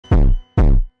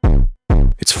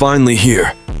finally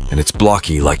here, and it's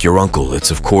blocky like your uncle.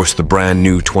 It's of course the brand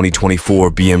new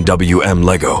 2024 BMW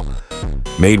M-LEGO.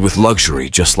 Made with luxury,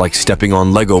 just like stepping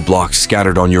on Lego blocks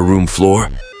scattered on your room floor.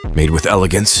 Made with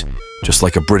elegance, just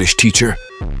like a British teacher.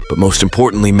 But most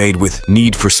importantly, made with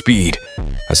need for speed,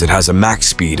 as it has a max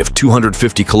speed of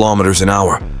 250 kilometers an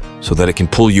hour, so that it can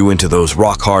pull you into those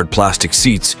rock-hard plastic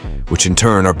seats, which in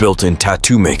turn are built-in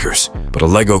tattoo makers. But a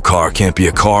Lego car can't be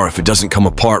a car if it doesn't come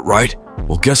apart, right?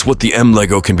 Well, guess what? The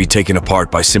M-LEGO can be taken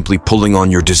apart by simply pulling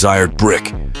on your desired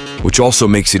brick, which also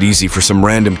makes it easy for some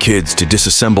random kids to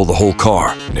disassemble the whole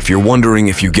car. And if you're wondering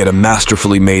if you get a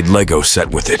masterfully made Lego set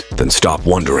with it, then stop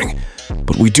wondering.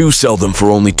 But we do sell them for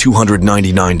only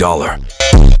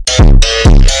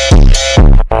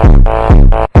 $299.